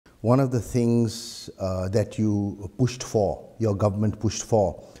one of the things that you pushed for, your government pushed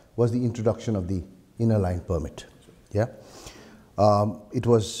for, was the introduction of the inner line permit. Yeah, it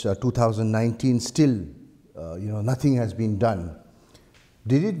was 2019. Still, nothing has been done.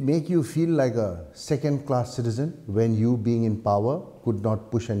 Did it make you feel like a second-class citizen when you, being in power, could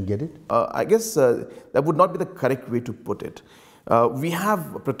not push and get it? I guess that would not be the correct way to put it. We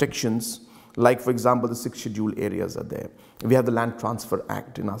have protections, like, for example, the 6 scheduled areas are there. We have the Land Transfer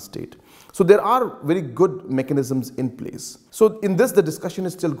Act in our state. So there are very good mechanisms in place. So in this, the discussion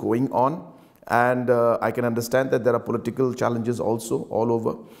is still going on, and I can understand that there are political challenges also all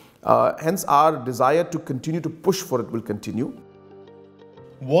over. Hence, our desire to continue to push for it will continue.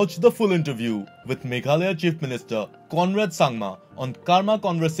 Watch the full interview with Meghalaya Chief Minister Conrad Sangma on Karma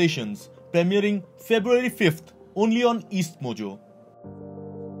Conversations, premiering February 5th only on EastMojo.